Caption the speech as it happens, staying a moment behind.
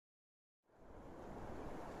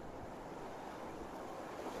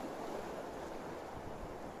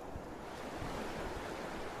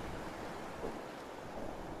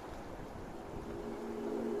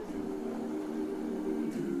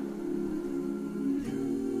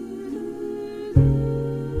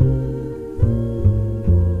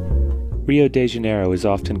Rio de Janeiro is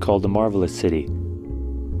often called a marvelous city,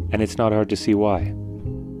 and it's not hard to see why.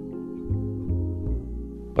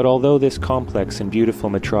 But although this complex and beautiful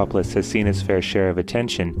metropolis has seen its fair share of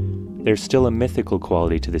attention, there's still a mythical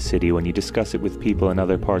quality to the city when you discuss it with people in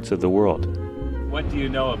other parts of the world. What do you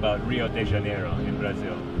know about Rio de Janeiro in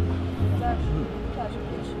Brazil?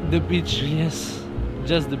 The beach, yes.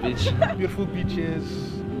 Just the beach. Beautiful beaches,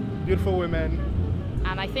 beautiful women.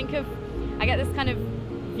 And I get this kind of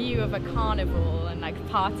view of a carnival and like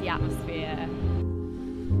party atmosphere.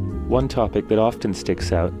 One topic that often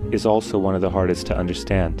sticks out is also one of the hardest to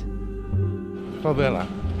understand. Favela.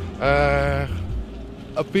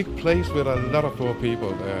 A big place with a lot of poor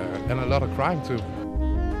people and a lot of crime too.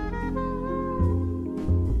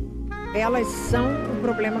 Elas são o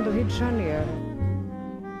problema do Rio de Janeiro.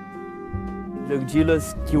 Drug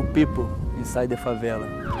dealers kill people inside the favela.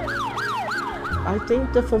 I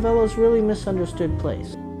think the favela is a really misunderstood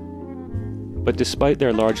place. But despite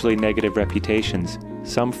their largely negative reputations,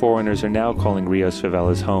 some foreigners are now calling Rio's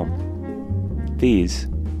favelas home. These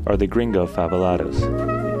are the Gringo Favelados.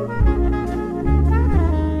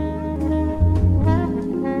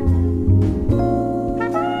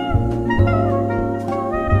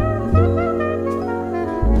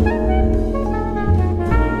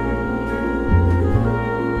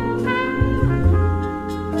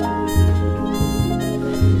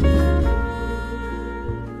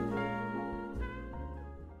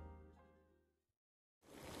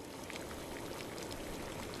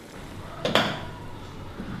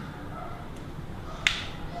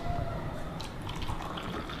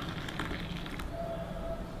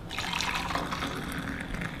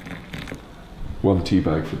 One tea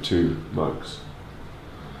bag for 2 mugs.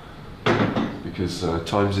 Because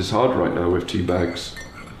times is hard right now with tea bags.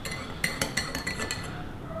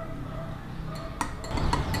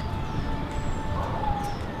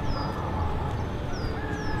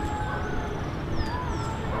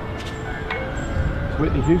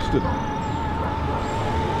 Whitney Houston.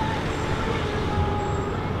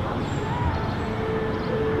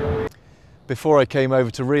 Before I came over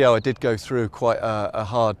to Rio, I did go through quite a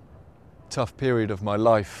hard, tough period of my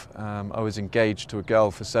life. I was engaged to a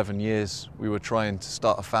girl for 7 years. We were trying to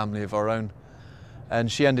start a family of our own. And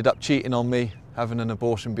she ended up cheating on me, having an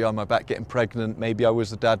abortion behind my back, getting pregnant. Maybe I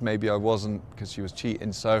was the dad, maybe I wasn't, because she was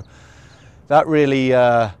cheating. So that really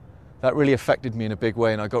affected me in a big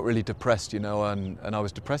way, and I got really depressed, you know, and I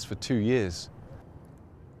was depressed for 2 years.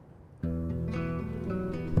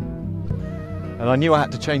 And I knew I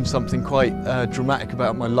had to change something quite dramatic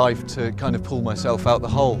about my life to kind of pull myself out the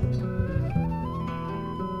hole.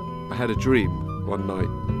 I had a dream one night.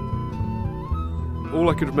 All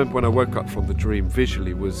I could remember when I woke up from the dream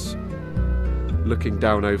visually was looking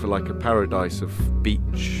down over like a paradise of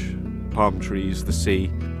beach, palm trees, the sea.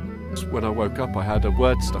 When I woke up, I had a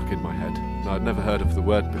word stuck in my head. I'd never heard of the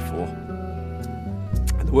word before.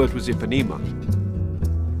 And the word was Ipanema.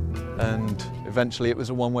 And eventually it was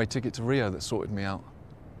a one-way ticket to Rio that sorted me out.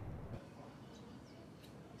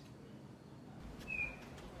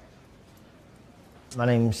 My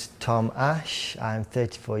name's Tom Ashe. I'm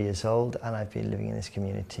 34 years old and I've been living in this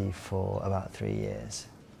community for about 3 years.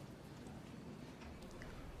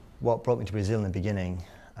 What brought me to Brazil in the beginning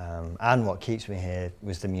and what keeps me here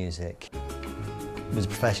was the music. I was a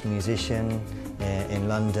professional musician in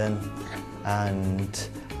London, and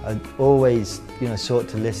I always, sought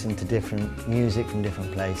to listen to different music from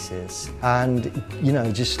different places. And,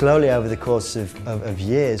 just slowly over the course of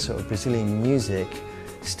years, sort of Brazilian music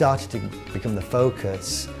started to become the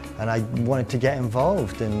focus, and I wanted to get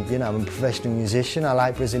involved. And, I'm a professional musician, I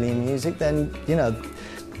like Brazilian music, then,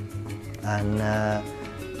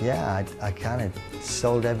 yeah, I kind of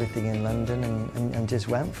sold everything in London and just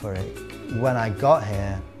went for it. When I got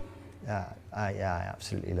here, I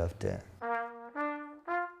absolutely loved it.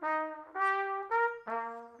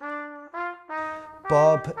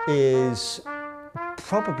 Bob is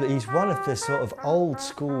he's one of the sort of old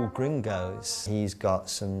school gringos. He's got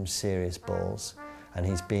some serious balls, and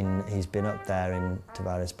he's been up there in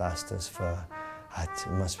Tavares Bastos for, it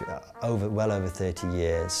must be well over 30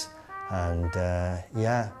 years. And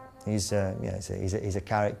yeah, he's a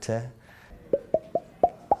character.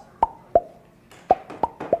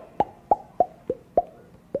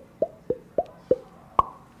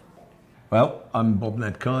 Well, I'm Bob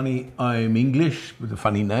Nadkarni. I'm English with a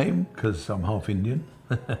funny name because I'm half Indian.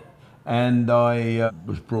 And I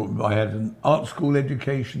had an art school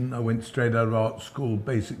education. I went straight out of art school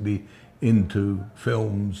basically into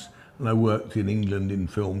films, and I worked in England in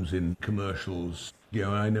films, in commercials.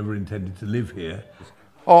 I never intended to live here.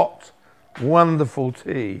 Hot, wonderful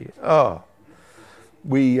tea. Oh,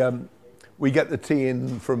 we We get the tea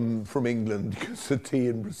in from England because the tea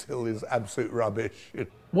in Brazil is absolute rubbish.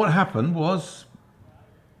 What happened was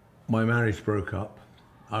my marriage broke up.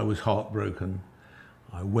 I was heartbroken.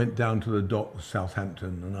 I went down to the dock of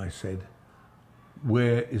Southampton and I said,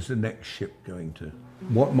 where is the next ship going to?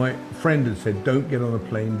 What my friend had said, don't get on a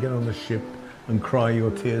plane, get on a ship and cry your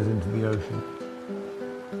tears into the ocean.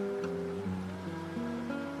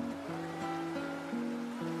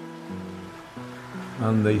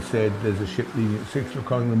 And they said, there's a ship leaving at 6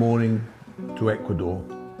 o'clock in the morning to Ecuador.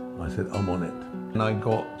 I said, I'm on it. And I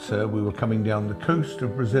got, we were coming down the coast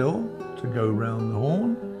of Brazil to go round the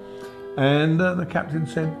Horn. And the captain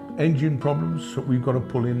said, engine problems, so we've got to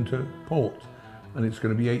pull into port. And it's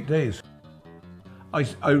going to be 8 days. I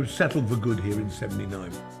settled for good here in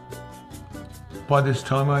 '79. By this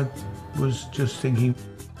time I was just thinking,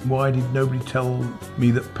 why did nobody tell me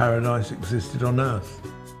that paradise existed on earth?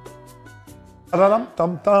 But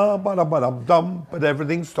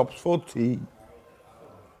everything stops for tea.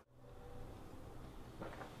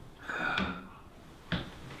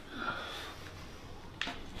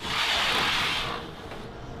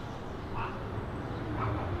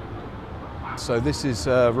 So this is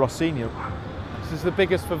Rocinha. This is the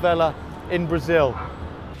biggest favela in Brazil.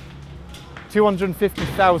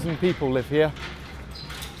 250,000 people live here.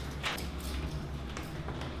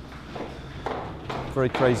 Very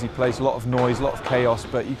crazy place, a lot of noise, a lot of chaos,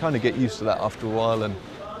 but you kind of get used to that after a while. And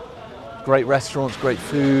great restaurants, great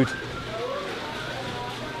food.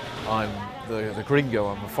 I'm the gringo,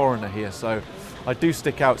 I'm a foreigner here, so I do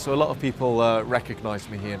stick out, so a lot of people recognize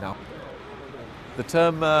me here now. The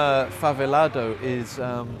term favelado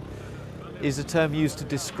is a term used to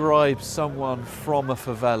describe someone from a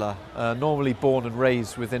favela, normally born and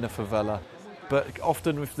raised within a favela. But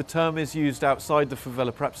often if the term is used outside the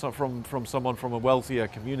favela, perhaps from someone from a wealthier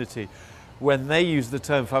community, when they use the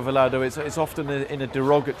term favelado, it's often in a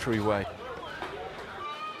derogatory way.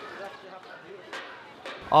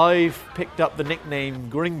 I've picked up the nickname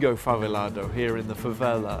Gringo Favelado here in the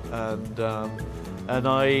favela, and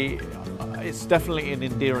it's definitely an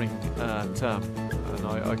endearing term, and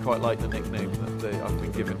I quite like the nickname that I've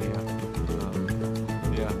been given here.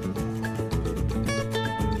 Yeah.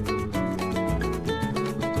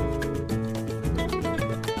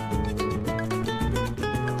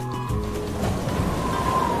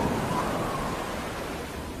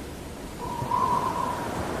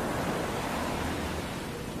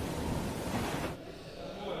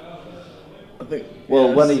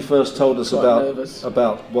 Well, when he first told us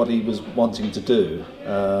about what he was wanting to do,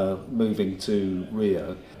 moving to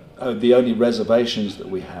Rio, the only reservations that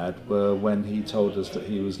we had were when he told us that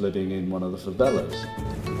he was living in one of the favelas.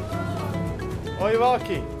 Oi,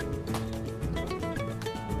 Rocky.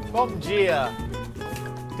 Bom dia.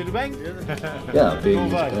 Tudo bem? Yeah, being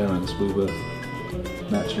his parents, we were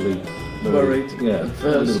naturally worried. Yeah,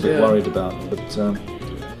 a little bit worried about it.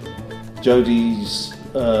 But Jody's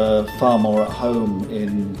far more at home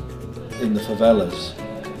in the favelas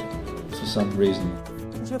for some reason.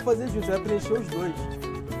 A gente vai fazer junto, vai preencher os dois.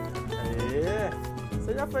 Aê!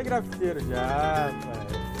 Você já foi grafiteiro, já,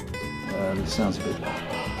 pai. It sounds a bit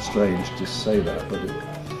strange to say that, but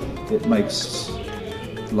it makes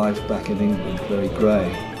life back in England very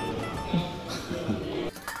grey.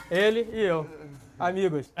 Ele e eu,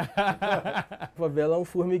 amigos. A favela é um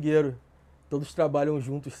formigueiro. Todos trabalham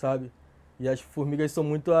juntos, sabe? E as formigas são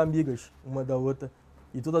muito amigas uma da outra.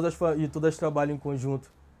 E todas trabalham em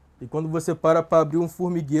conjunto. E quando você para abrir um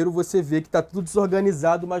formigueiro, você vê que está tudo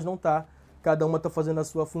desorganizado, mas não está. Cada uma está fazendo a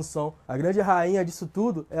sua função. A grande rainha disso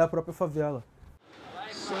tudo é a própria favela.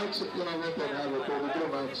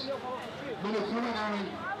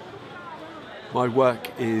 My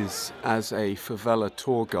work is as a favela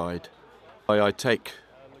tour guide. I take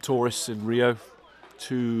tourists in Rio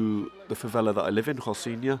to the favela that I live in,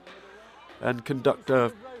 Rocinha, and conduct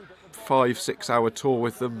a 5-6 hour tour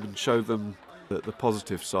with them and show them the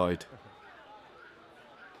positive side.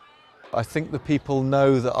 I think the people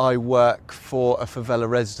know that I work for a favela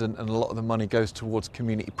resident and a lot of the money goes towards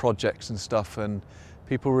community projects and stuff, and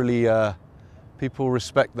people really people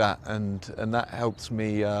respect that, and that helps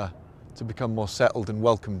me to become more settled and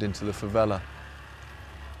welcomed into the favela.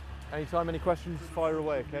 Anytime, any questions, fire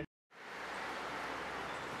away, okay?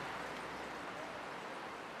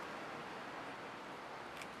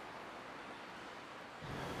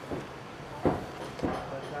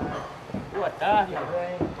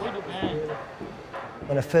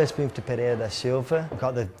 When I first moved to Pereira da Silva, I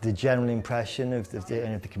got the general impression of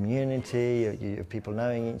the community, of people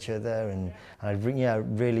knowing each other, and I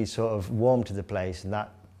really sort of warmed to the place, and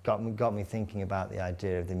that got me thinking about the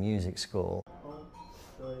idea of the music school. 1,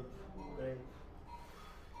 2, 3.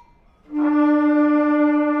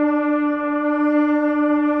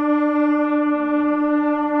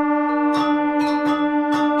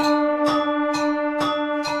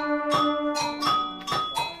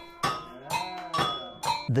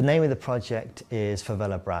 The name of the project is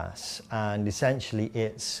Favela Brass, and essentially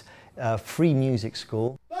it's a free music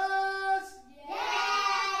school.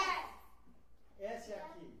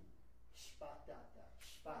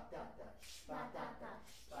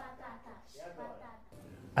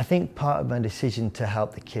 I think part of my decision to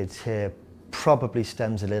help the kids here probably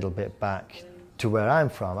stems a little bit back to where I'm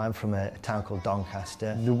from. I'm from a town called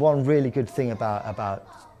Doncaster. The one really good thing about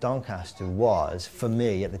Doncaster was, for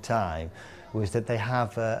me at the time, was that they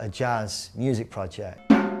have a jazz music project.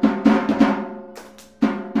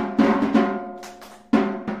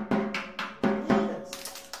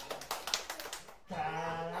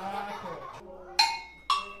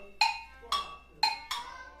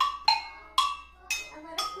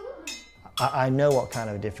 I know what kind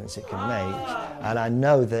of a difference it can make, and I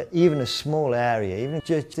know that even a small area, even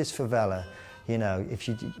just this favela, you know,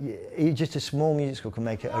 just a small music school can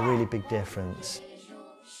make a really big difference.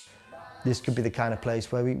 This could be the kind of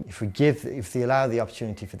place where if they allow the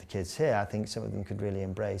opportunity for the kids here, I think some of them could really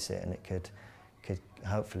embrace it, and it could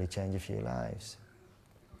hopefully change a few lives.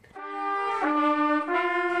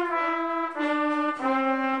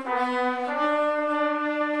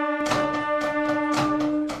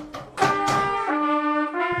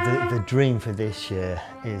 The dream for this year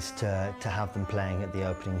is to have them playing at the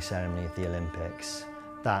opening ceremony of the Olympics.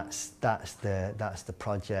 That's the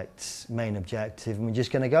project's main objective, and we're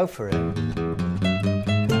just going to go for it.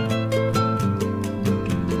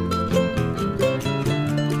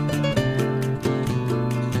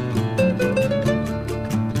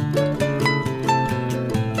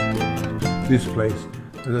 This place,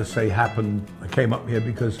 as I say, happened. I came up here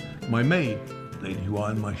because my maid, the lady who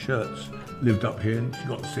ironed my shirts, lived up here, and she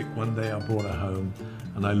got sick one day. I brought her home,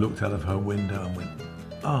 and I looked out of her window and went,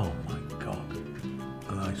 oh my God.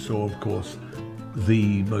 And I saw, of course,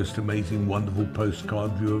 the most amazing, wonderful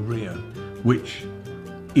postcard view of Rio, which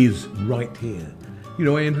is right here. You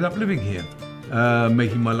know, I ended up living here,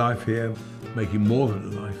 making my life here, making more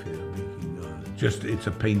than a life here, it's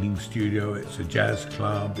a painting studio, it's a jazz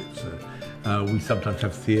club, we sometimes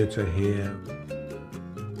have theatre here.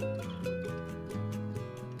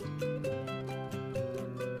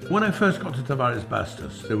 When I first got to Tavares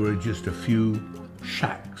Bastos, there were just a few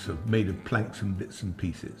shacks made of planks and bits and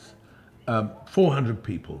pieces. 400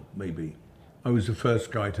 people, maybe. I was the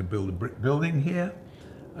first guy to build a brick building here.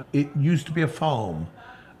 It used to be a farm,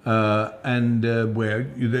 where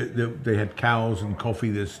they had cows and coffee.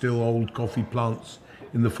 There's still old coffee plants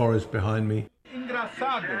in the forest behind me.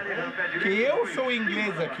 Engraçado que eu sou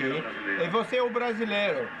inglês aqui e você é o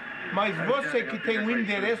brasileiro. Mas você que tem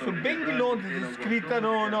endereço bem de Londres escrita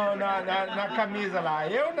na camisa lá,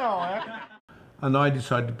 eu não, And I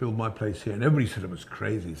decided to build my place here, and everybody said I was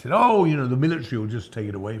crazy. They said, oh, you know, the military will just take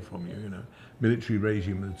it away from you, you know, military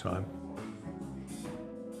regime at the time.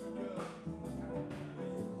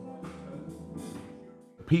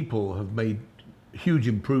 People have made huge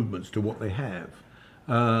improvements to what they have,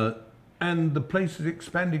 and the place has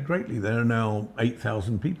expanded greatly. There are now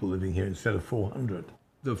 8,000 people living here instead of 400.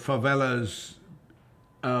 The favelas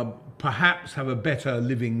perhaps have a better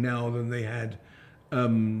living now than they had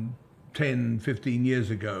 10, 15 years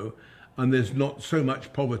ago, and there's not so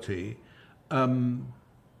much poverty,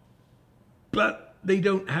 but they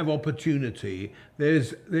don't have opportunity.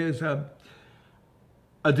 There's a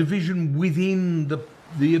division within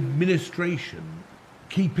the administration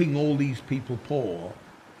keeping all these people poor,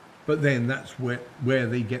 but then that's where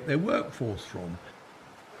they get their workforce from.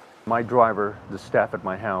 My driver, the staff at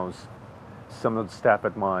my house, some of the staff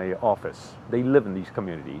at my office, they live in these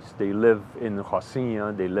communities. They live in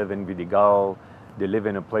Rocinha, they live in Vidigal, they live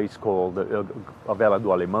in a place called Favela do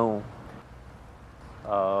Alemão.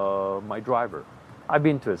 My driver, I've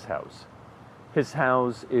been to his house. His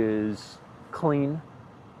house is clean.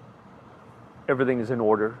 Everything is in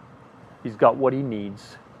order. He's got what he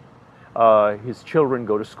needs. His children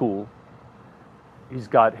go to school. He's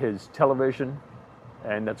got his television.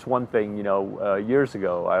 And that's one thing, you know, years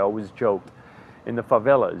ago, I always joked, in the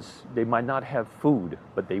favelas, they might not have food,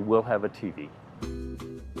 but they will have a TV.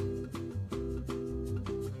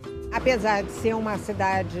 Apesar de ser uma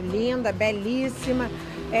cidade linda, belíssima,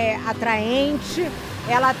 atraente,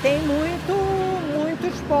 ela tem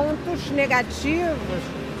muitos pontos negativos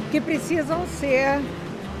que precisam ser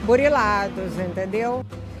burilados, entendeu?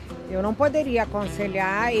 Eu não poderia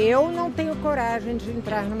aconselhar, eu não tenho coragem de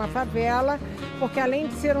entrar numa favela, porque além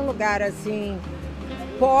de ser um lugar assim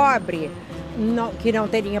pobre, que não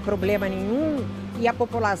teria problema nenhum, e a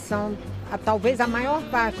população, talvez a maior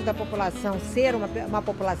parte da população ser uma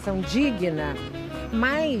população digna,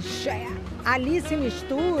 mas ali se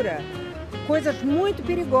mistura coisas muito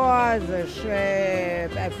perigosas,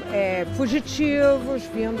 fugitivos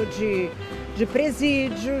vindo de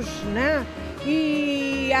presídios, né?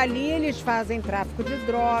 E ali eles fazem tráfico de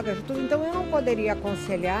drogas, tudo. Então eu não poderia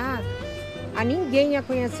aconselhar a ninguém a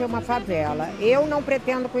conhecer uma favela. Eu não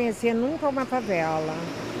pretendo conhecer nunca uma favela.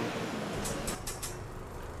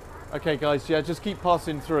 Okay, guys, yeah, just keep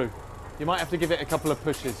passing through. You might have to give it a couple of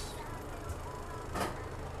pushes.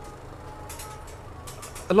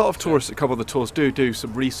 A lot of tourists that come on the tours do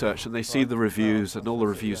some research, and they see the reviews, and all the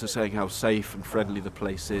reviews are saying how safe and friendly the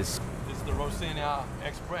place is. This is the Rocinha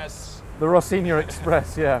Express. The Rocinha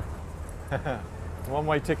Express, yeah.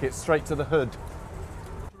 One-way ticket straight to the hood.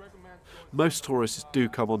 Most tourists do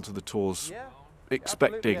come onto the tours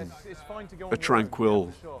expecting a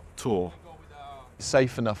tranquil tour.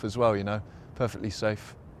 Safe enough as well, you know, perfectly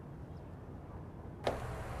safe.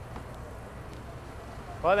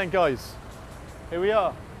 Right then, guys, here we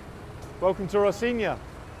are. Welcome to Rocinha.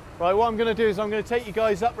 Right, what I'm going to do is I'm going to take you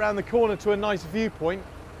guys up round the corner to a nice viewpoint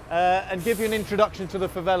and give you an introduction to the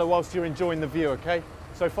favela whilst you're enjoying the view, okay?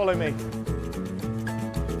 So follow me.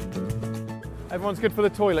 Everyone's good for the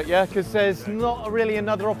toilet, yeah? Because there's not really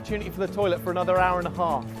another opportunity for the toilet for another hour and a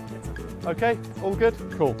half. Okay, all good?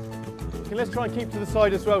 Cool. Okay, let's try and keep to the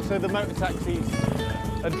side as well so the motor taxis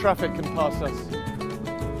and traffic can pass us.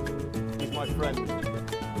 He's my friend.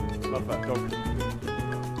 Love that dog.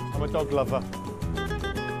 I'm a dog lover.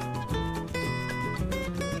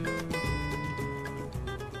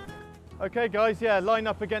 Okay guys, yeah, line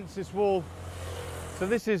up against this wall. So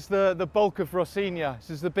this is the bulk of Rocinha.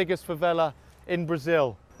 This is the biggest favela in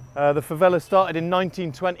Brazil. The favela started in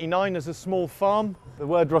 1929 as a small farm. The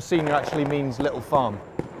word Rocinha actually means little farm.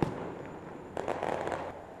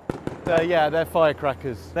 Yeah, they're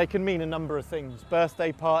firecrackers. They can mean a number of things.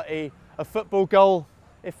 Birthday party, a football goal.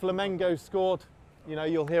 If Flamengo scored, you know,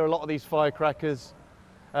 you'll hear a lot of these firecrackers.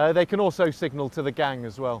 They can also signal to the gang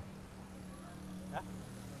as well.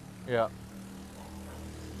 Yeah.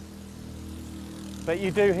 But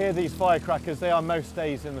you do hear these firecrackers. They are most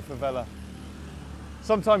days in the favela.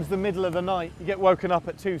 Sometimes the middle of the night, you get woken up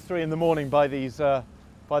at 2, 3 in the morning by these,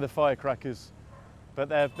 by the firecrackers. But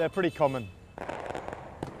they're pretty common.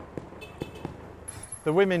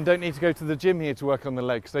 The women don't need to go to the gym here to work on the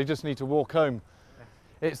legs. They just need to walk home.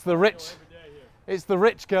 It's the rich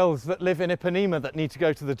girls that live in Ipanema that need to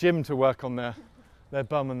go to the gym to work on their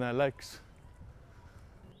bum and their legs.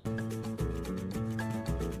 You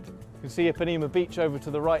can see Ipanema Beach over to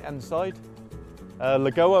the right-hand side.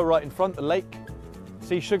 Lagoa right in front, the lake.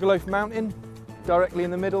 See Sugarloaf Mountain directly in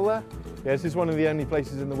the middle there? Yeah, this is one of the only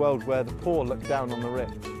places in the world where the poor look down on the rich.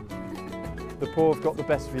 The poor have got the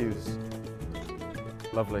best views.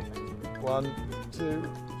 Lovely. 1,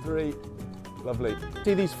 2, 3. Lovely.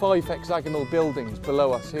 See these 5 hexagonal buildings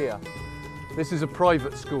below us here? This is a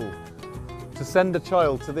private school. To send a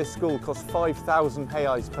child to this school costs 5,000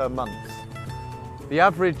 reais per month. The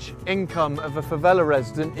average income of a favela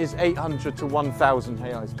resident is 800 to 1,000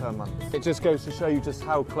 reais per month. It just goes to show you just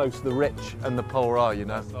how close the rich and the poor are, you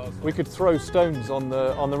know. We could throw stones on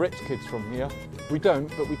the rich kids from here. We don't,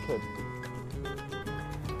 but we could.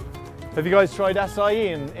 Have you guys tried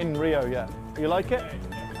açaí in Rio yet? You like it?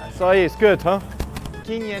 Açaí is good, huh?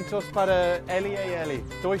 500 para ele e ele.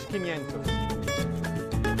 2,500.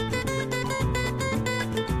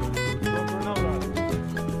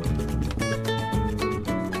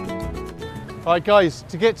 Alright guys,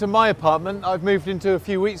 to get to my apartment, I've moved into a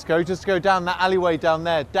few weeks ago, just to go down that alleyway down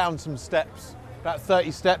there, down some steps, about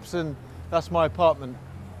 30 steps, and that's my apartment.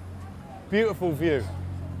 Beautiful view,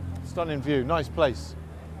 stunning view, nice place.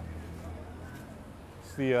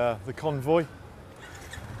 It's the convoy.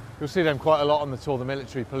 You'll see them quite a lot on the tour, the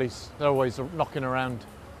military police. They're always knocking around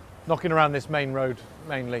this main road,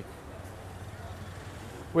 mainly,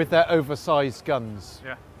 with their oversized guns.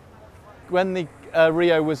 Yeah. When the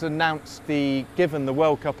Rio was announced, given the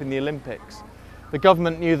World Cup in the Olympics, the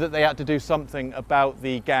government knew that they had to do something about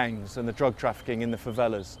the gangs and the drug trafficking in the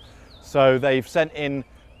favelas. So they've sent in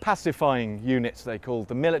pacifying units, they called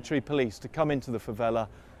the military police, to come into the favela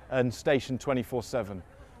and station 24/7.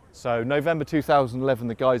 So November 2011,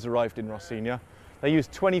 the guys arrived in Rocinha. They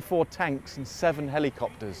used 24 tanks and 7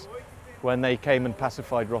 helicopters when they came and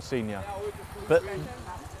pacified Rocinha. But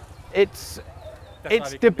it's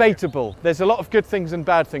debatable. There's a lot of good things and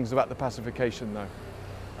bad things about the pacification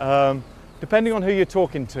though, depending on who you're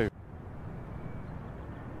talking to.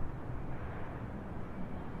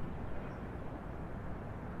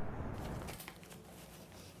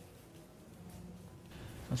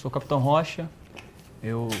 Eu sou o Capitão Rocha,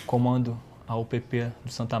 eu comando a UPP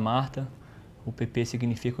do Santa Marta, O PP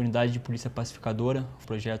significa Unidade de Polícia Pacificadora, um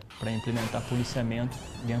projeto para implementar policiamento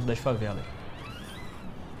dentro das favelas.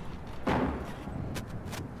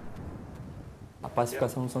 A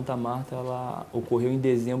pacificação de Santa Marta ela ocorreu em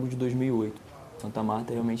dezembro de 2008. Santa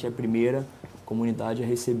Marta realmente é a primeira comunidade a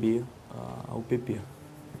receber o PP.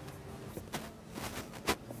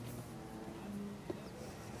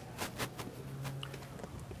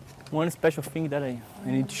 One special thing that I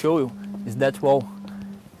need to show you is that wall.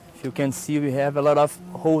 If you can see, we have a lot of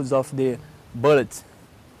holes of the bullets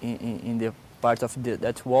in the part of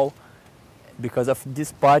that wall. Because of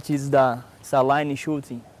this part it's a line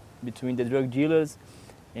shooting between the drug dealers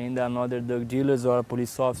and another drug dealers or a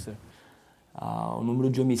police officer. O número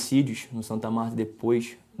de homicídios no Santa Marta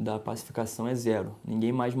depois da pacificação é 0.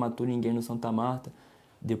 Ninguém mais matou ninguém no Santa Marta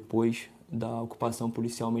depois da ocupação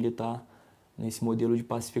policial militar nesse modelo de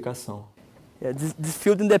pacificação. Yeah, this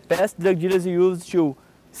field in the past, drug dealers used to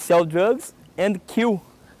sell drugs and kill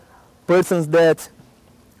persons that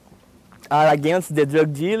are against the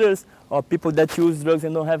drug dealers or people that use drugs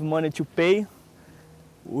and don't have money to pay.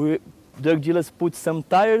 Drug dealers put some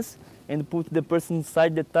tires and put the person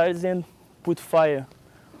inside the tires and put fire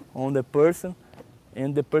on the person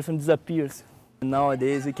and the person disappears.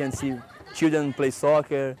 Nowadays we can see children play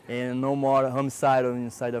soccer and no more homicide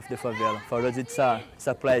inside of the favela. For us it's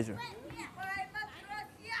a pleasure.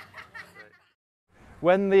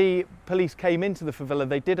 When the police came into the favela,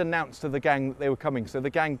 they did announce to the gang that they were coming. So the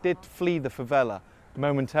gang did flee the favela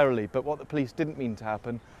momentarily, but what the police didn't mean to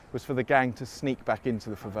happen was for the gang to sneak back into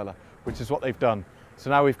the favela, which is what they've done. So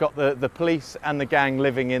now we've got the police and the gang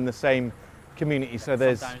living in the same community. So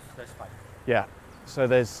there's yeah, so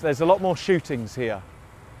there's a lot more shootings here.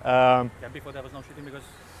 Yeah, before there was no shooting because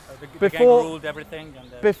the gang ruled everything.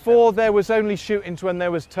 And before there was only shootings when there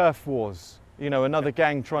was turf wars. You know, another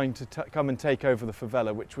gang trying to come and take over the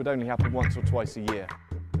favela, which would only happen once or twice a year.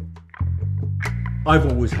 I've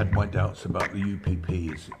always had my doubts about the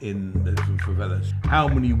UPPs in the favelas. How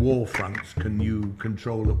many war fronts can you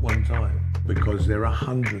control at one time? Because there are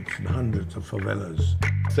hundreds and hundreds of favelas.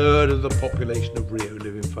 A third of the population of Rio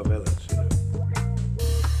live in favelas, you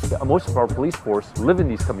know. Most of our police force live in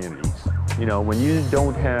these communities. You know, when you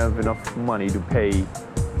don't have enough money to pay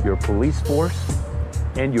your police force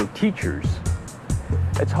and your teachers,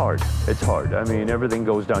 it's hard. It's hard. I mean, everything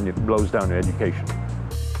blows down to education.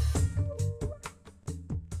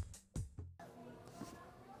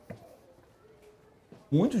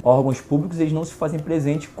 Muitos órgãos públicos eles não se fazem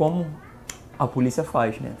presente como a polícia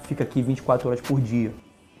faz, né? Fica aqui 24 horas por dia.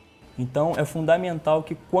 Então é fundamental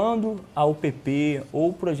que quando a UPP ou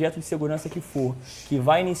o projeto de segurança que for, que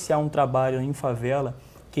vai iniciar um trabalho em favela,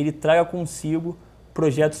 que ele traga consigo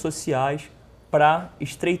projetos sociais para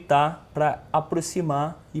estreitar, para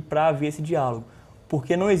aproximar e para haver esse diálogo.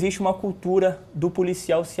 Porque não existe uma cultura do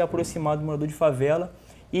policial se aproximar do morador de favela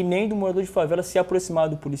e nem do morador de favela se aproximar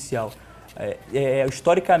do policial.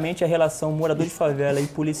 Historicamente, a relação morador de favela e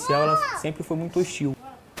policial ela sempre foi muito hostil.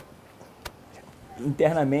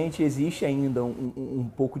 Internamente, existe ainda um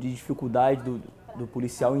pouco de dificuldade do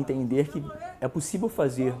policial entender que é possível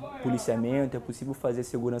fazer policiamento, é possível fazer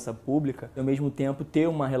segurança pública e, ao mesmo tempo, ter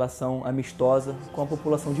uma relação amistosa com a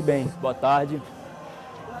população de bem. Boa tarde.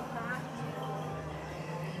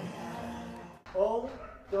 Um,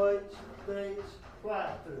 dois, três,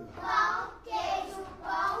 quatro. Pão, queijo,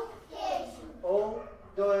 pão, queijo. Um,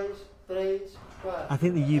 dois, três, quatro. I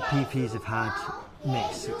think the UPPs have had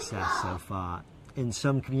mixed success so far. In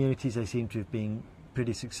some communities, they seem to have been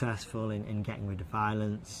pretty successful in getting rid of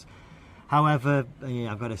violence. However,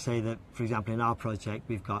 I've got to say that, for example, in our project,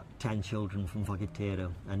 we've got 10 children from Fogueteiro,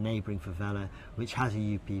 a neighbouring favela, which has a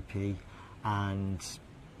UPP, and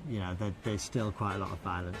there's still quite a lot of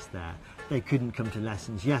violence there. They couldn't come to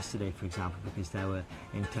lessons yesterday, for example, because there were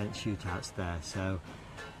intense shootouts there. So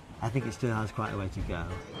I think it still has quite a way to go.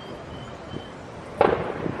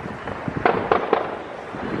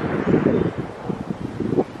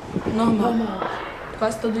 Normal.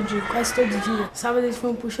 Quase todo dia. Quase todo dia. Sábado eles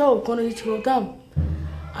foram pro show, quando a gente voltamos,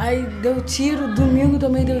 aí deu tiro, domingo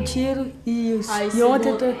também deu tiro e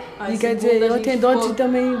ontem, ontem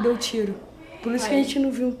também deu tiro. Por isso que a gente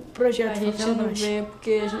não viu o projeto. A gente não vê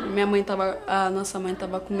porque a nossa mãe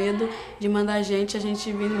tava com medo de mandar a gente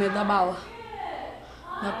vir no meio da bala,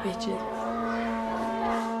 da partida.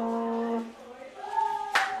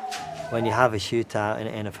 When you have a shootout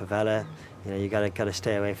in a favela, you gotta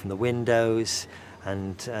stay away from the windows.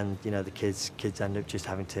 and you know, the kids end up just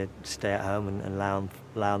having to stay at home and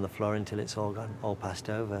lie on the floor until it's all gone, all passed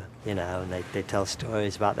over. You know, and they tell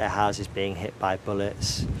stories about their houses being hit by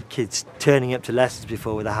bullets. Kids turning up to lessons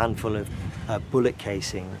before with a handful of bullet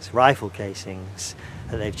casings, rifle casings,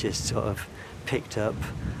 that they've just sort of picked up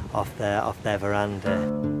off their veranda.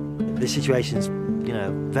 The situation's, you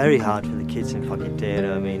know, very hard for the kids in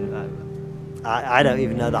Fogueteiro. I mean, I don't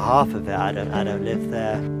even know the half of it. I don't live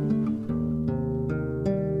there.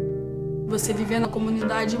 Você viver na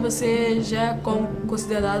comunidade, você já é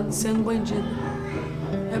considerado sendo bandido.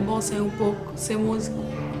 É bom sair pouco, ser músico,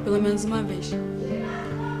 pelo menos uma vez.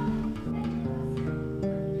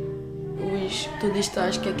 Os turistas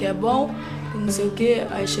acham que aqui é bom, não sei o que,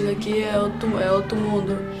 aí chega aqui é outro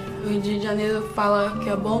mundo. O Rio de Janeiro fala que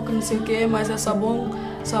é bom, que não sei o que, mas é só bom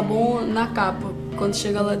na capa. Quando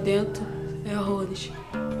chega lá dentro, é horrores.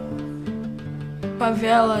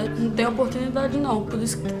 Favela não tem oportunidade não, por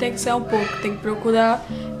isso que tem que sair um pouco, tem que procurar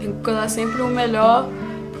sempre o melhor,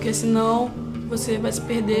 porque senão você vai se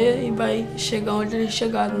perder e vai chegar onde ele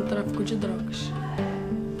chegar, no tráfico de drogas.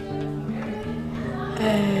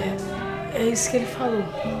 É isso que ele falou.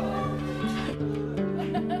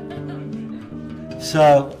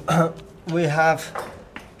 So, we have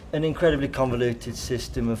an incredibly convoluted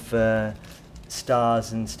system of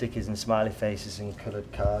stars and stickers and smiley faces and coloured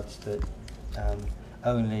cards that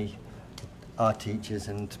only our teachers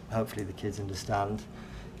and hopefully the kids understand.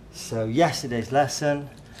 So yesterday's lesson,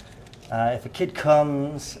 if a kid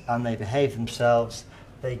comes and they behave themselves,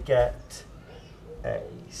 they get a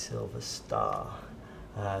silver star.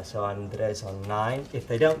 So Andres on 9. If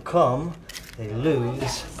they don't come, they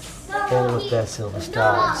lose all of their silver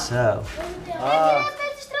stars. So,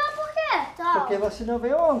 porque você não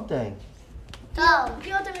veio ontem? Não, porque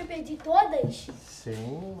eu também perdi todas.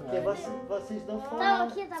 Sim, porque vocês não foram. Não,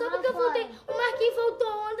 aqui tá. Só porque eu faltei. O Marquinhos faltou,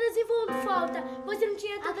 o Andres e falta. Você não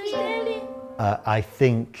tinha todas dele? I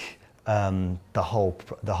think the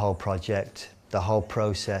whole project, the whole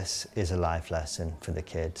process is a life lesson for the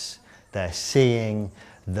kids. They're seeing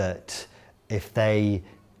that if they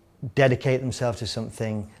dedicate themselves to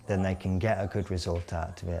something, then they can get a good result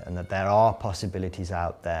out of it, and that there are possibilities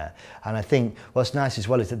out there. And I think what's nice as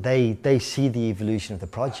well is that they see the evolution of the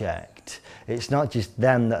project. It's not just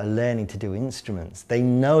them that are learning to do instruments. They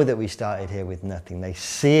know that we started here with nothing. They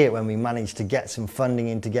see it when we managed to get some funding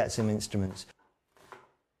in to get some instruments.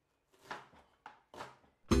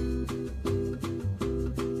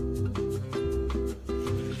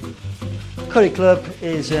 Curry Club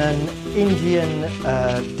is an Indian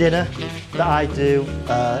dinner that I do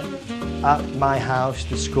at my house,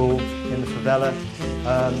 the school in the favela.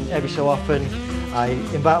 Every so often I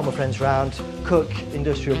invite all my friends round, cook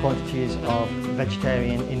industrial quantities of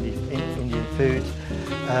vegetarian Indian food,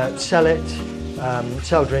 sell it,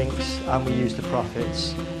 sell drinks, and we use the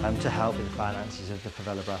profits to help with the finances of the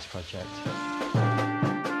Favela Brass project.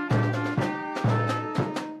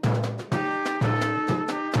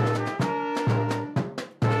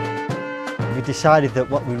 We decided that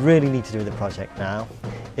what we really need to do with the project now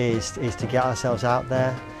is to get ourselves out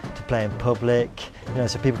there, to play in public, you know,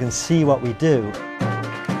 so people can see what we do.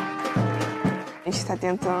 A gente está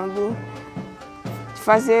tentando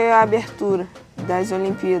fazer a abertura das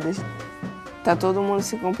Olimpíadas. Está todo mundo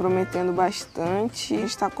se comprometendo bastante e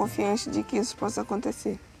está confiante de que isso possa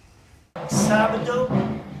acontecer. Sábado,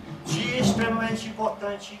 dia extremamente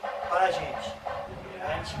importante para a gente.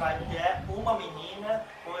 A gente vai ter uma menina,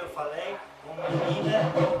 como eu falei, uma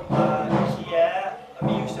menina que é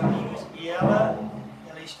amigos de amigos, e ela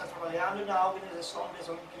está trabalhando na organização das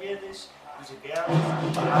Olimpíadas, dos eventos,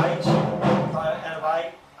 dos parais. Ela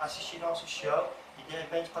vai assistir nosso show e de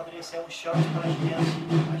repente poderia ser um show para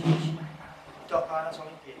a gente tocar nas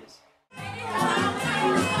Olimpíadas.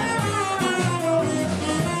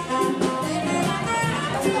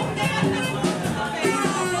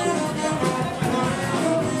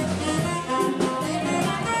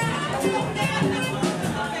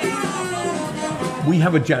 We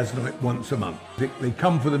have a jazz night once a month. They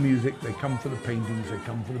come for the music, they come for the paintings, they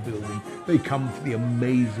come for the building, they come for the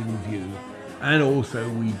amazing view, and also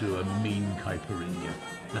we do a mean caipirinha.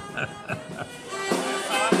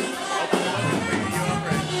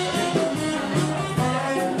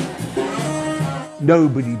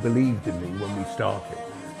 Nobody believed in me when we started.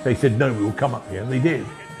 They said, no, we will come up here, and they did.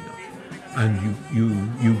 And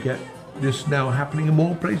you get this now happening in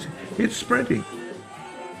more places. It's spreading.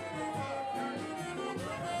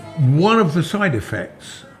 One of the side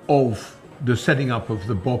effects of the setting up of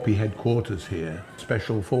the BOPI headquarters here,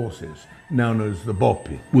 Special Forces, known as the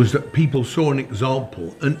BOPI, was that people saw an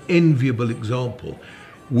example, an enviable example.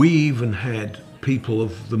 We even had people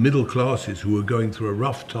of the middle classes who were going through a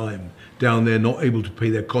rough time down there, not able to pay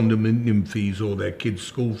their condominium fees or their kids'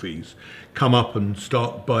 school fees, come up and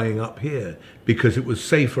start buying up here because it was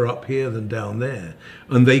safer up here than down there,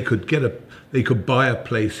 and they could buy a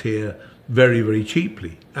place here very, very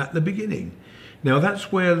cheaply at the beginning. Now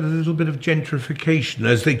that's where a little bit of gentrification,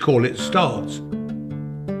 as they call it, starts.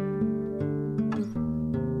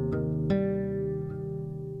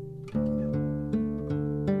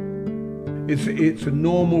 It's a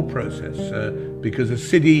normal process because a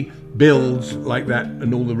city builds like that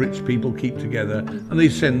and all the rich people keep together and they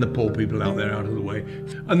send the poor people out there out of the way.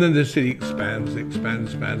 And then the city expands,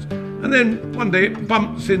 and then one day it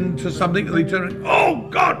bumps into something and they turn, oh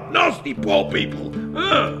God, nasty poor people.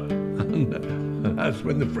 And that's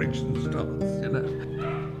when the friction starts, you know.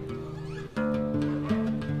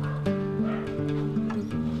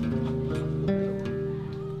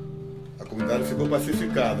 A comunidade ficou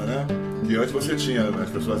pacificada, né? Que antes você tinha as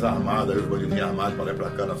pessoas armadas, os bandidinhos armados para lá e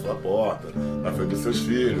para cá na sua porta, na frente dos seus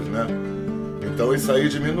filhos, né? Então isso aí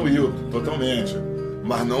diminuiu totalmente,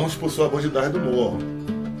 mas não expulsou a bandidagem do morro.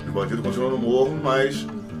 Os bandidos continuam no morro, mas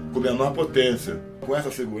com menor potência. Com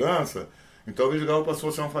essa segurança, então o Vidigal passou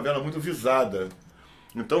a ser uma favela muito visada.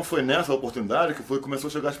 Então foi nessa oportunidade que começou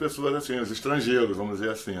a chegar as pessoas assim, os estrangeiros, vamos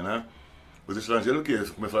dizer assim, né? Os estrangeiros que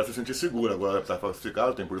começaram a se sentir seguros, agora está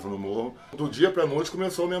pacificado, tem polícia no morro. Do dia para a noite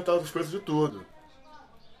começou a aumentar os preços de tudo.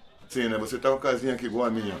 Sim, né? Você tá com uma casinha aqui igual a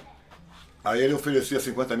minha. Aí ele oferecia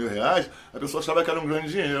 50 mil reais, a pessoa achava que era um grande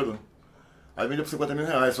dinheiro. Aí vendia por 50 mil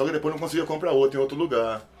reais, só que depois não conseguia comprar outra em outro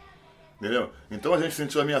lugar. Entendeu? Então a gente se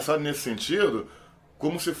sentiu ameaçado nesse sentido,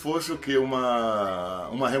 como se fosse o quê?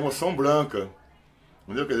 Uma remoção branca.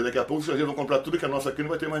 Entendeu? Quer dizer, daqui a pouco os estrangeiros vão comprar tudo que é nosso aqui, não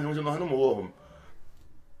vai ter mais nenhum de nós no morro.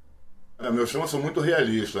 Meus temas são muito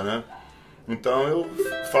realistas, né? Então eu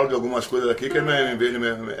falo de algumas coisas aqui que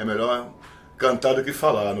é melhor cantar do que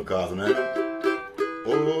falar, no caso, né?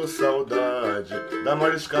 Ô saudade da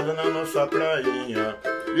mariscada na nossa prainha,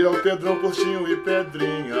 virar o Pedrão, Portinho e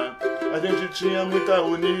Pedrinha, a gente tinha muita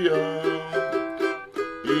união.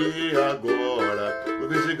 E agora o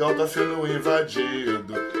Vidigal tá sendo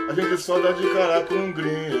invadido, a gente só dá de cara com um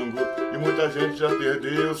gringo e muita gente já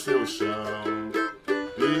perdeu seu chão.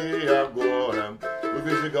 E agora o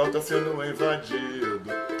Vidigal tá sendo invadido,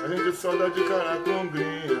 a gente só dá de cara com um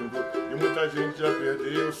gringo e muita gente já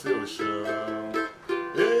perdeu seu chão.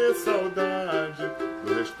 E saudade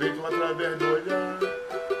do respeito através do olhar,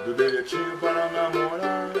 do bilhetinho para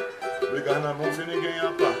namorar, brigar na mão sem ninguém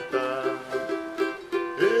apartar.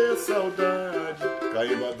 E saudade,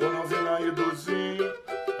 caíba Dona Zina e Duzinho,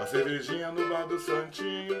 a cervejinha no bar do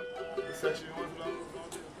Santinho, os 7 anos lá no...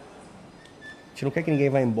 A gente não quer que ninguém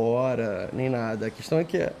vá embora, nem nada. A questão é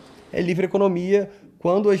que é livre economia.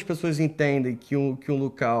 Quando as pessoas entendem que um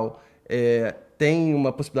local tem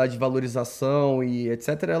uma possibilidade de valorização e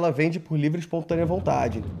etc., ela vende por livre e espontânea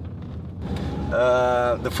vontade.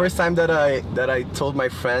 The first time that I told my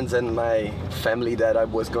friends and my family that I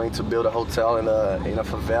was going to build a hotel in a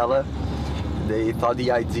favela, they thought the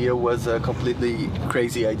idea was a completely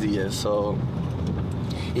crazy idea. So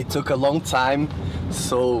it took a long time.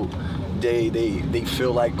 So they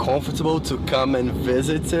feel like comfortable to come and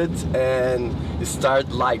visit it and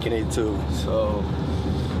start liking it too. So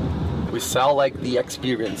we sell like the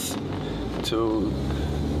experience to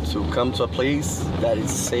come to a place that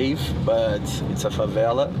is safe, but it's a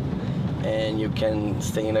favela, and you can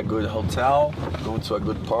stay in a good hotel, go to a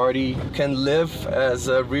good party. You can live as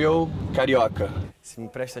a real carioca. Se me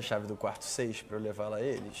empresta a chave do quarto 6 para eu levá-la a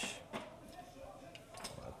eles.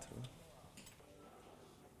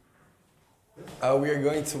 We are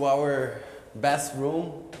going to our best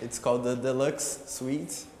room. It's called the Deluxe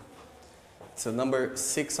Suite. It's the number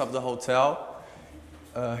 6 of the hotel.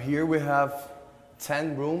 Here we have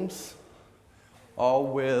 10 rooms, all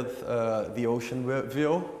with the ocean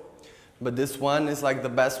view. But this one is like the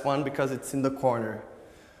best one because it's in the corner.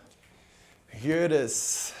 Here it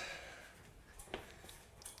is.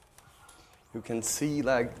 You can see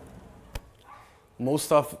like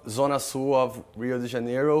most of Zona Sul of Rio de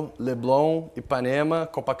Janeiro, Leblon, Ipanema,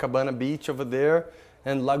 Copacabana Beach over there,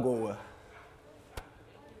 and Lagoa.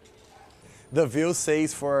 The view say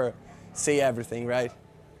everything, right?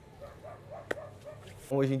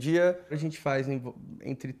 Hoje em dia, a gente faz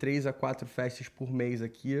entre 3 a 4 festas por mês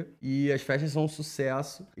aqui, e as festas são um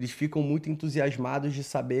sucesso. Eles ficam muito entusiasmados de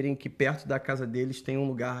saberem que perto da casa deles tem um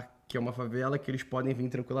lugar que é uma favela, que eles podem vir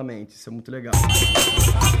tranquilamente. Isso é muito legal.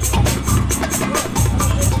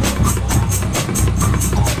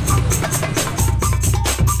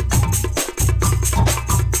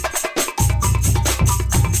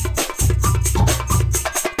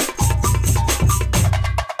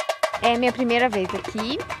 É minha primeira vez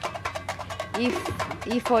aqui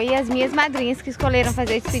e foi as minhas madrinhas que escolheram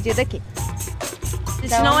fazer esse pedido aqui. A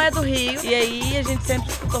gente não é do Rio, e aí a gente sempre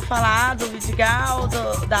escutou falar do Vidigal,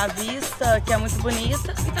 da vista, que é muito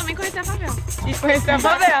bonita. E também conhecer a favela. E conhecer a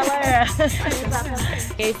favela, é.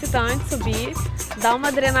 É excitante subir, dá uma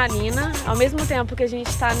adrenalina, ao mesmo tempo que a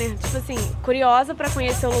gente tá, né, tipo assim, curiosa pra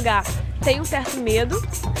conhecer o lugar. Tem um certo medo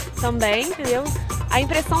também, entendeu? A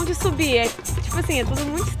impressão de subir é, tipo assim, é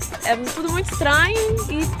tudo muito estranho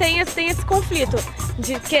e tem esse conflito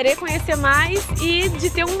de querer conhecer mais e de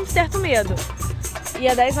ter um certo medo. E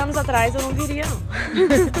há 10 anos atrás eu não viria, não.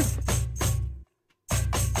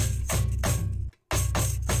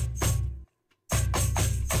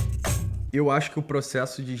 Eu acho que o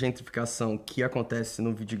processo de gentrificação que acontece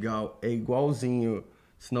no Vidigal é igualzinho,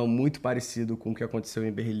 se não muito parecido com o que aconteceu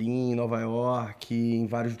em Berlim, em Nova York, em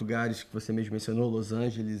vários lugares que você mesmo mencionou, Los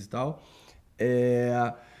Angeles e tal.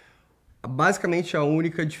 Basicamente a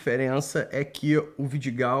única diferença é que o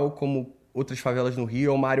Vidigal, como outras favelas no Rio,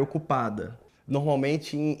 é uma área ocupada.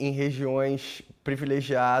 Normalmente em regiões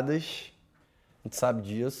privilegiadas, a gente sabe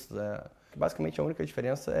disso. Basicamente a única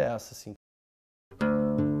diferença é essa, assim.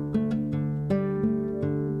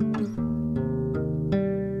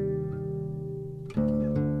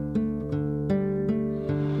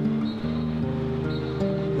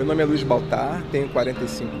 Meu nome é Luiz Baltar, tenho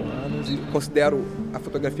 45 anos e considero a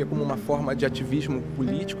fotografia como uma forma de ativismo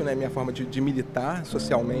político, né? Minha forma de militar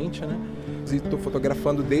socialmente, né? E estou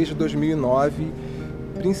fotografando desde 2009,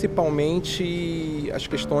 principalmente as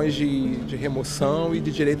questões de remoção e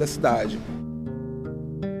de direito da cidade.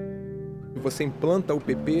 Você implanta o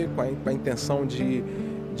PP com a intenção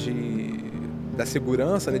da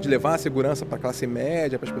segurança, né, de levar a segurança para a classe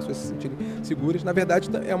média, para as pessoas se sentirem seguras. Na verdade,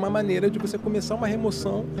 é uma maneira de você começar uma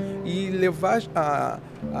remoção e levar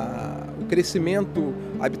o crescimento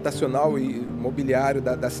habitacional e mobiliário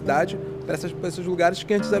da cidade para esses lugares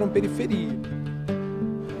que antes eram periferia.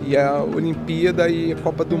 E a Olimpíada e a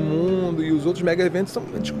Copa do Mundo e os outros mega eventos são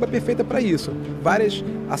a desculpa perfeita para isso. Várias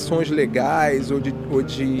ações legais ou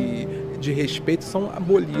de respeito são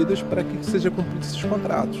abolidas para que sejam cumpridos esses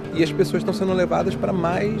contratos. E as pessoas estão sendo levadas para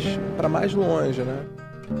mais longe, né?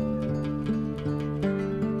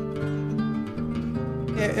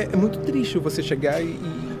 É muito triste você chegar e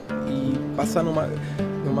passar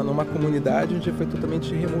numa comunidade onde foi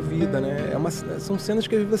totalmente removida, né? São cenas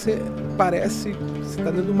que você parece que você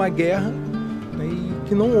está dentro de uma guerra, né, e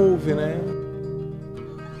que não houve, né?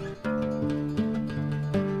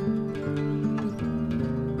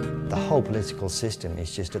 The whole political system is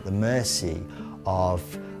just at the mercy of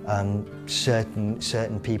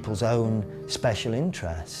certain people's own special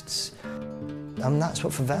interests. And that's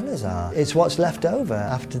what favelas are. It's what's left over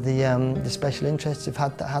after the special interests have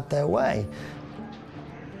had their way.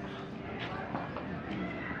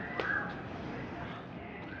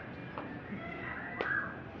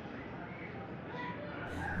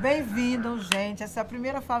 Bem-vindos, gente. Essa é a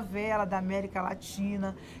primeira favela da América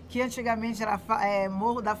Latina, que antigamente era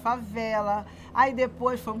Morro da Favela, aí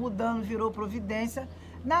depois foi mudando, virou Providência.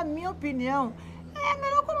 Na minha opinião, é a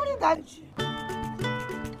melhor comunidade.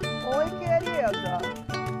 Oi, querida.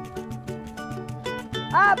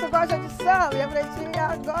 Ah, tu gosta de samba? E a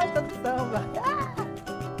Pretinha gosta do samba.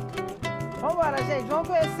 Vambora, gente. Vamos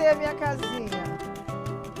conhecer a minha casinha.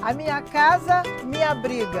 A minha casa, minha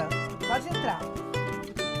briga. Pode entrar.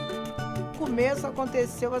 O começo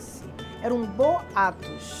aconteceu assim. Era um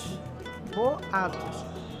boatos. Boatos.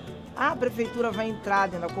 A prefeitura vai entrar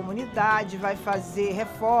dentro da comunidade, vai fazer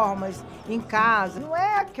reformas em casa. Não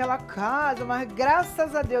é aquela casa, mas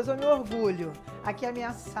graças a Deus eu me orgulho. Aqui é a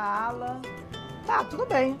minha sala. Tá, tudo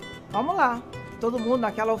bem. Vamos lá. Todo mundo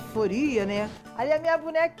naquela euforia, né? Ali é a minha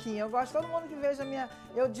bonequinha. Eu gosto de todo mundo que veja a minha...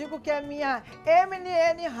 Eu digo que é a minha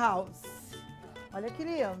Emily House. Olha que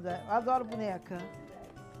linda. Eu adoro boneca.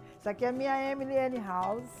 Isso aqui é a minha Emily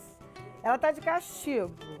House. Ela tá de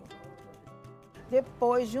castigo.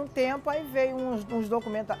 Depois de um tempo, aí veio uns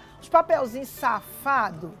documentários, uns papelzinhos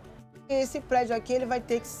safados. Esse prédio aqui, ele vai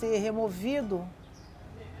ter que ser removido.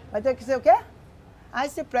 Vai ter que ser o quê? Ah,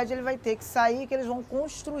 esse prédio ele vai ter que sair, que eles vão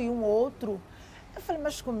construir um outro. Eu falei,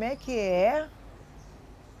 mas como é que é?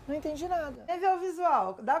 Não entendi nada. Quer ver o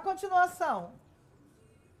visual? Dá a continuação.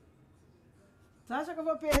 Tu acha que eu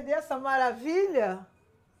vou perder essa maravilha?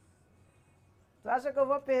 Tu acha que eu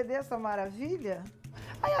vou perder essa maravilha?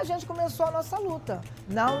 Aí a gente começou a nossa luta.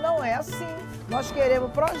 Não, não é assim. Nós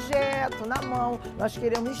queremos projeto na mão, nós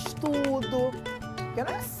queremos estudo. Porque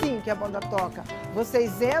não é assim que a banda toca.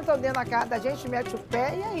 Vocês entram dentro da casa da gente, mete o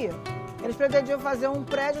pé e aí? Eles pretendiam fazer um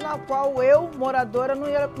prédio na qual eu, moradora,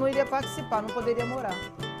 não iria participar, não poderia morar.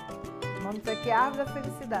 nome disso aqui é Árvore da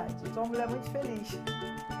Felicidade. Sou uma mulher muito feliz.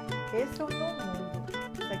 Esse é o meu mundo.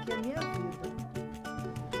 Isso aqui é a minha vida.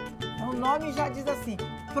 O nome já diz assim,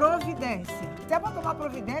 providência. Se é pra tomar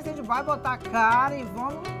providência, a gente vai botar a cara e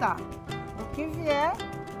vamos lutar. O que vier...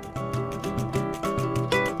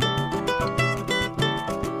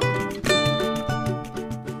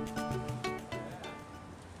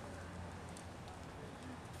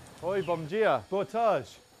 Oi, bom dia. Boa tarde.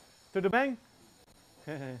 Tudo bem?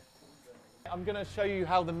 I'm going to show you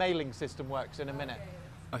how the mailing system works in a minute.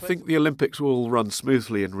 I think the Olympics will run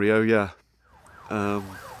smoothly in Rio, yeah. I'm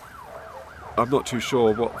not too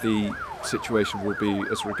sure what the situation will be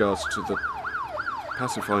as regards to the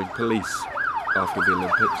pacifying police after the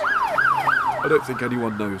Olympics. I don't think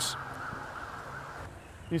anyone knows.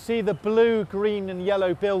 You see the blue, green and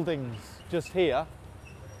yellow buildings just here.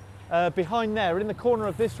 Behind there, in the corner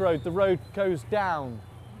of this road, the road goes down,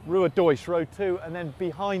 Rua Deutsch, Road 2, and then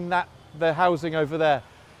behind that, the housing over there,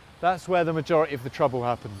 that's where the majority of the trouble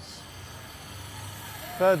happens.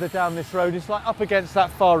 Further down this road, it's like up against that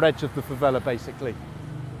far edge of the favela, basically.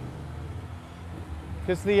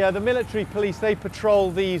 Because the military police, they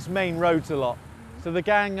patrol these main roads a lot. So the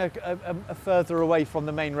gang are further away from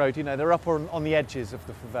the main road, you know, they're up on the edges of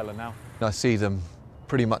the favela now. I see them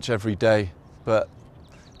pretty much every day, but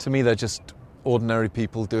to me, they're just ordinary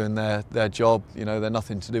people doing their job. You know, they're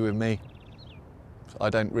nothing to do with me. I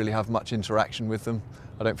don't really have much interaction with them.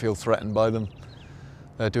 I don't feel threatened by them.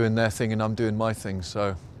 They're doing their thing and I'm doing my thing,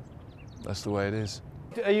 so that's the way it is.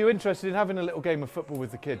 Are you interested in having a little game of football with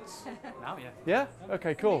the kids? Now, yeah. Yeah?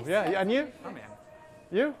 Okay, cool. Yeah, and you? Oh, man.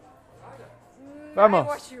 You? Vamos. I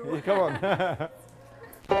watch you. Yeah, come on.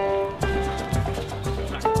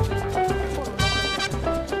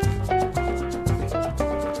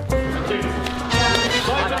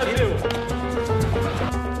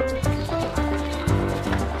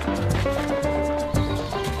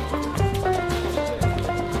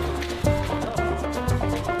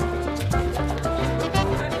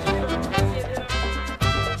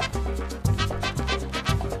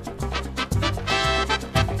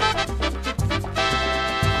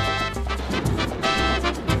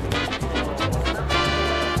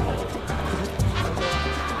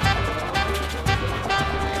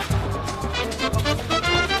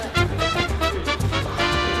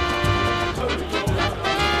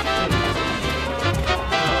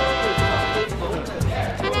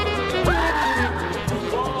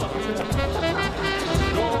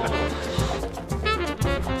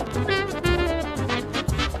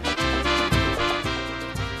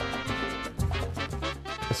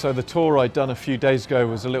 So the tour I'd done a few days ago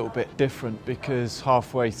was a little bit different because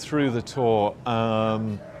halfway through the tour a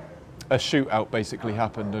shootout basically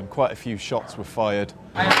happened and quite a few shots were fired.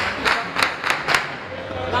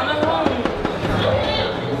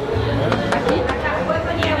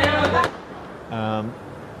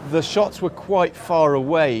 The shots were quite far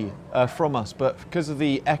away from us, but because of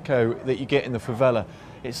the echo that you get in the favela,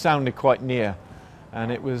 it sounded quite near. And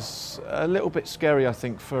it was a little bit scary, I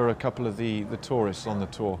think, for a couple of the tourists on the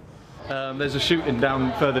tour. There's a shooting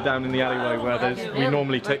further down in the alleyway where we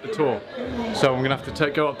normally take the tour. So I'm going to have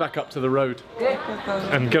to go back up to the road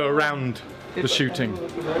and go around the shooting.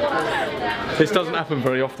 This doesn't happen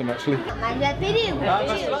very often, actually.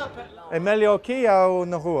 É melhor aqui ou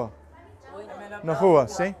na rua? Na rua,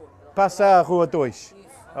 sim? Passa a Rua 2.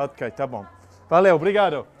 Ok, tá bom. Valeu,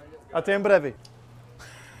 obrigado. Até em breve.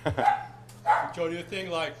 Joe, do you think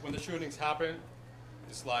like when the shootings happen,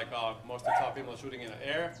 it's like most of the time people are shooting in the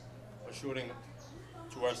air or shooting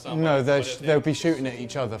towards someone? No, they'll be shooting at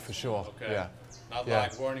each other for sure. Okay. Yeah. Not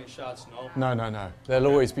like warning shots, no? No, no, no. They'll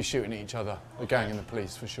always be shooting at each other, the gang and the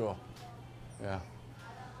police for sure. Yeah.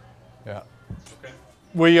 Yeah. Okay.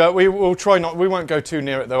 We will try not, we won't go too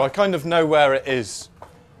near it though. I kind of know where it is.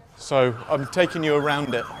 So I'm taking you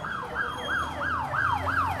around it.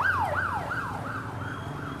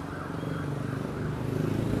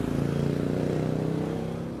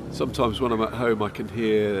 Sometimes when I'm at home I can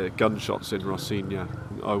hear gunshots in Rocinha.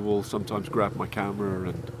 I will sometimes grab my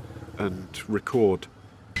camera and record.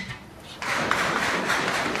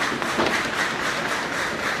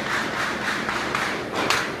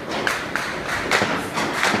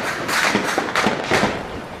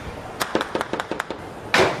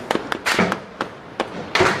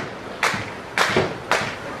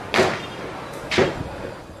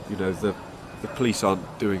 You know, the police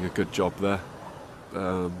aren't doing a good job there.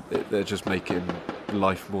 They're just making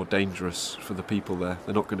life more dangerous for the people there.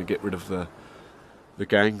 They're not going to get rid of the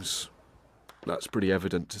gangs. That's pretty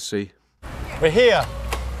evident to see. We're here.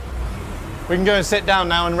 We can go and sit down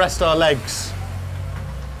now and rest our legs.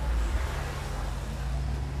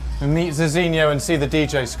 and meet Zizinho and see the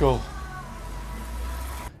DJ school.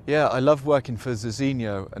 Yeah, I love working for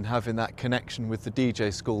Zizinho and having that connection with the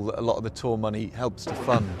DJ school that a lot of the tour money helps to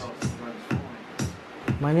fund.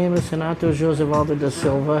 My name is Renato Josevaldo da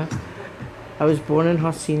Silva. I was born in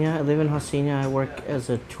Rocinha. I live in Rocinha. I work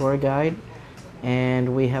as a tour guide,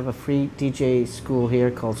 and we have a free DJ school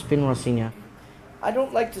here called Spin Rocinha. I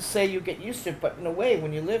don't like to say you get used to it, but in a way,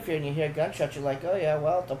 when you live here and you hear gunshots, you're like, oh yeah,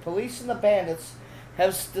 well, the police and the bandits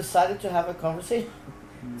have decided to have a conversation.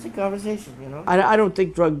 It's a conversation, you know? I don't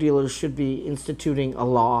think drug dealers should be instituting a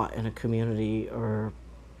law in a community,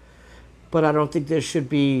 but I don't think there should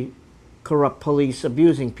be corrupt police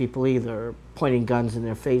abusing people either, pointing guns in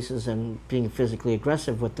their faces and being physically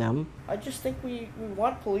aggressive with them. I just think we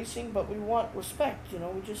want policing, but we want respect, you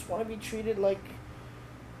know? We just want to be treated like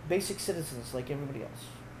basic citizens, like everybody else.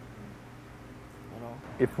 You know?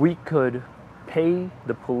 If we could pay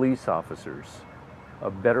the police officers a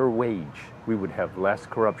better wage, we would have less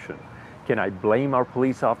corruption. Can I blame our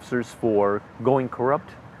police officers for going corrupt?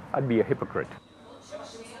 I'd be a hypocrite.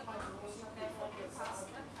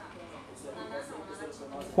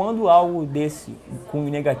 Quando algo desse cunho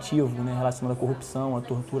negativo, né, relacionado à corrupção, à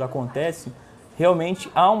tortura acontece, realmente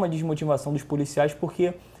há uma desmotivação dos policiais,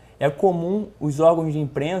 porque é comum os órgãos de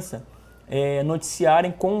imprensa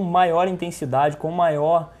noticiarem com maior intensidade, com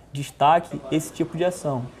maior destaque esse tipo de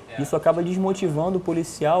ação. Isso acaba desmotivando o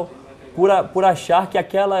policial por achar que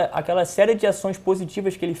aquela série de ações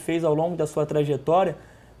positivas que ele fez ao longo da sua trajetória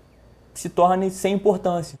se torna sem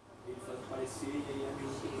importância.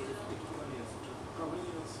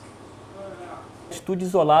 A atitude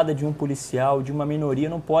isolada de um policial, de uma minoria,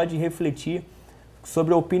 não pode refletir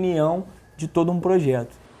sobre a opinião de todo um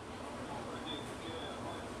projeto.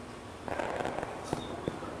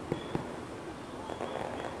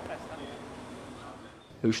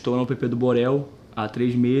 Eu estou na UPP do Borel há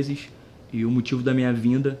 3 meses e o motivo da minha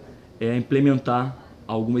vinda é implementar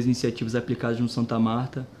algumas iniciativas aplicadas no Santa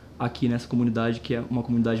Marta, aqui nessa comunidade, que é uma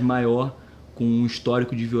comunidade maior, com um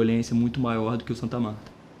histórico de violência muito maior do que o Santa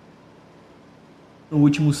Marta. No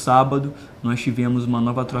último sábado, nós tivemos uma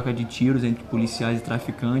nova troca de tiros entre policiais e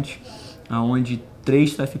traficantes, onde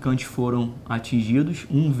 3 traficantes foram atingidos,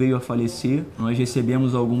 um veio a falecer. Nós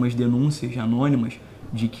recebemos algumas denúncias anônimas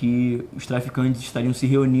de que os traficantes estariam se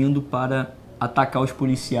reunindo para atacar os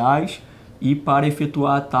policiais e para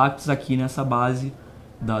efetuar ataques aqui nessa base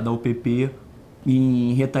da UPP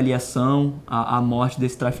em retaliação à morte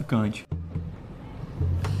desse traficante.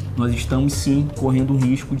 Nós estamos sim correndo o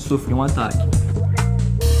risco de sofrer um ataque.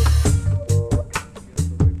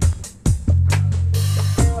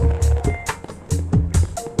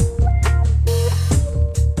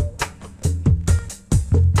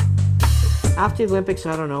 After the Olympics,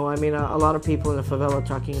 I don't know. I mean, a lot of people in the favela are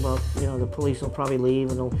talking about, you know, the police will probably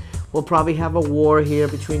leave and we'll probably have a war here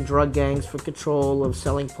between drug gangs for control of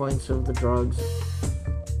selling points of the drugs.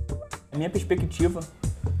 A minha perspectiva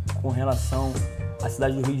com relação à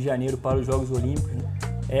cidade do Rio de Janeiro para os Jogos Olímpicos, né,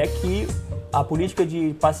 é que a política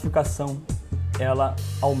de pacificação ela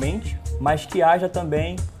aumente, mas que haja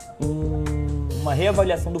também uma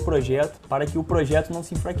reavaliação do projeto para que o projeto não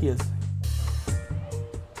se enfraqueça.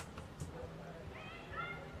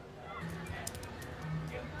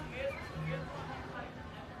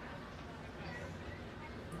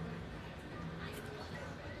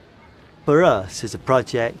 For us as a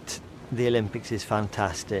project, the Olympics is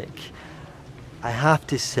fantastic. I have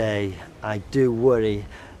to say, I do worry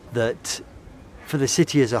that for the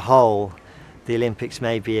city as a whole, the Olympics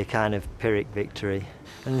may be a kind of Pyrrhic victory.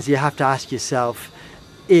 And you have to ask yourself,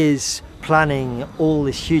 is planning all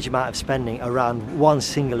this huge amount of spending around one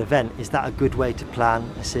single event, is that a good way to plan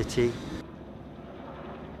a city?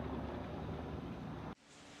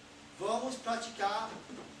 Vamos praticar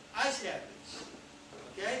as regras,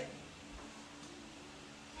 ok?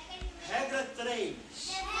 Regra 3.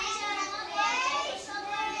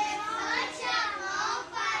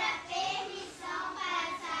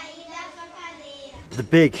 The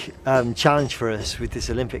big challenge for us with this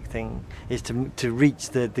Olympic thing is to reach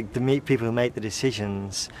the people who make the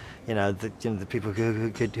decisions. You know, the people who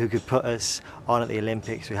could put us on at the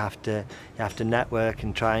Olympics. We have to network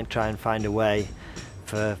and try and find a way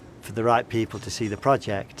for the right people to see the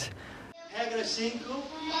project. Regra 5.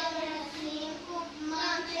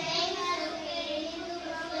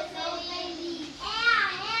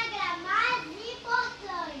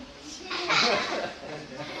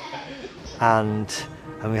 And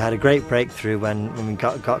we had a great breakthrough when we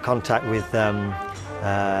got contact with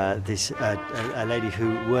this a lady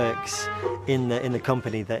who works in the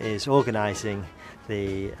company that is organising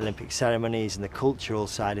the Olympic ceremonies and the cultural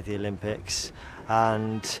side of the Olympics,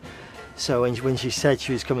 And so when she said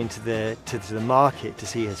she was coming to the market to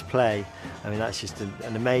see us play, I mean, that's just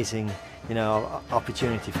an amazing, you know,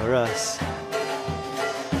 opportunity for us.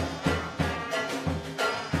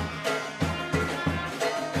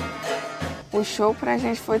 O show pra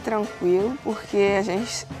gente foi tranquilo, porque a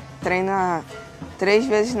gente treina 3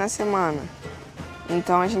 vezes na semana.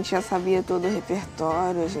 Então a gente já sabia todo o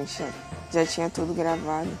repertório, a gente já tinha tudo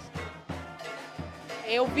gravado.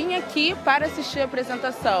 Eu vim aqui para assistir a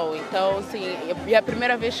apresentação, então assim, é a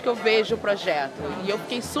primeira vez que eu vejo o projeto. E eu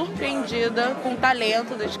fiquei surpreendida com o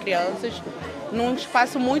talento das crianças num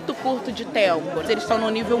espaço muito curto de tempo. Eles estão num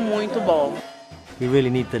nível muito bom. We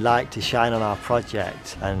really need the light to shine on our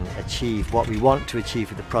project and achieve what we want to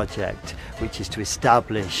achieve with the project, which is to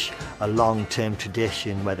establish a long-term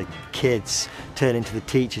tradition where the kids turn into the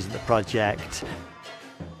teachers of the project.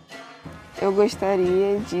 Eu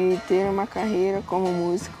gostaria de ter uma carreira como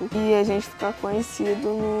músico e a gente ficar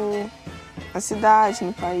conhecido na cidade,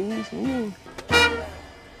 no país, no mundo.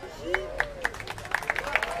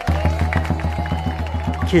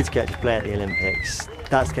 Kids get to play at the Olympics.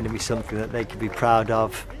 That's going to be something that they can be proud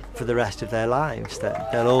of for the rest of their lives,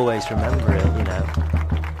 that they'll always remember it, you know.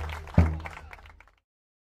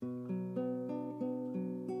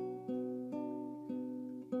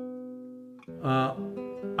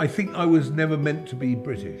 I think I was never meant to be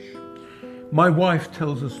British. My wife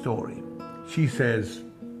tells a story. She says,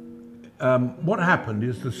 what happened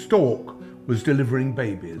is the stork was delivering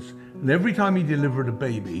babies, and every time he delivered a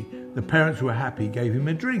baby, the parents who were happy gave him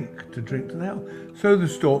a drink to the health. So the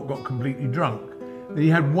stork got completely drunk. Then he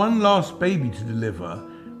had one last baby to deliver,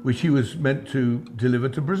 which he was meant to deliver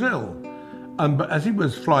to Brazil. But as he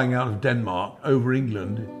was flying out of Denmark over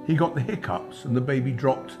England, he got the hiccups and the baby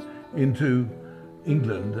dropped into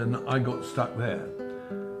England and I got stuck there.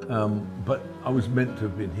 But I was meant to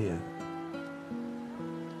have been here.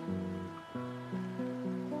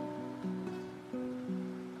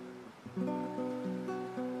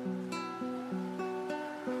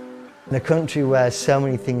 In a country where so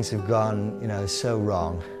many things have gone, you know, so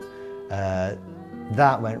wrong, that's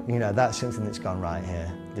something that's gone right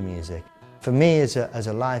here, the music. For me, as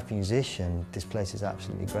a live musician, this place is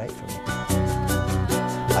absolutely great for me.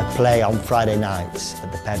 I play on Friday nights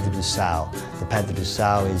at the Pedra do Sal. The Pedra do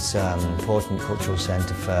Sal is an important cultural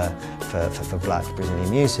centre for black Brazilian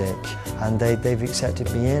music, and they've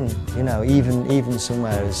accepted me in, you know, even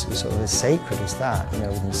somewhere as sort of as sacred as that, you know,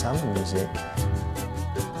 within samba music.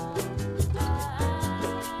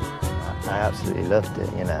 I absolutely loved it,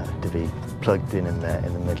 you know, to be plugged in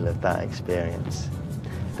the middle of that experience.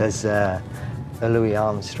 There's a Louis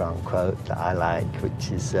Armstrong quote that I like,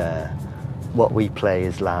 which is, what we play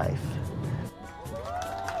is life.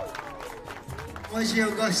 Hoje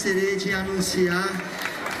eu gostaria de anunciar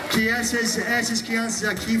que essas crianças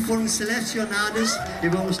aqui foram selecionadas e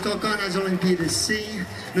vamos tocar nas Olimpíadas, sim,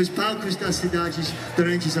 nos palcos das cidades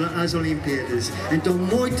durante as Olimpíadas. Então,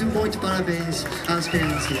 muito parabéns às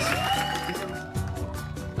crianças.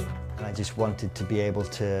 I just wanted to be able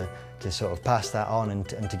to sort of pass that on and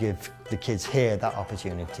to give the kids here that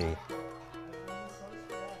opportunity.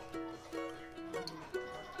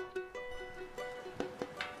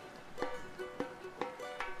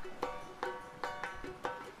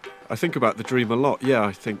 I think about the dream a lot, yeah.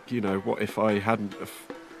 I think, you know, what if I hadn't have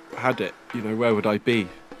had it? You know, where would I be?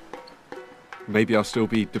 Maybe I'll still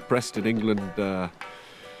be depressed in England,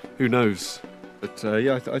 who knows? But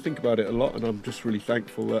yeah, I think about it a lot, and I'm just really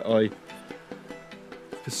thankful that I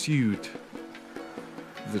pursued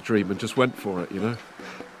the dream and just went for it, you know?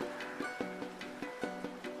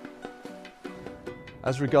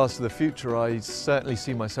 As regards to the future, I certainly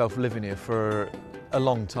see myself living here for a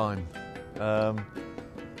long time.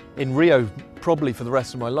 In Rio, probably for the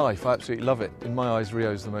rest of my life. I absolutely love it. In my eyes,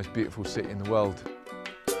 Rio is the most beautiful city in the world.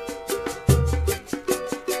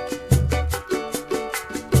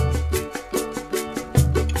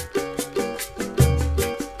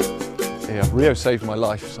 Yeah, Rio saved my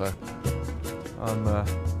life, so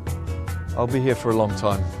I'll be here for a long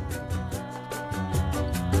time.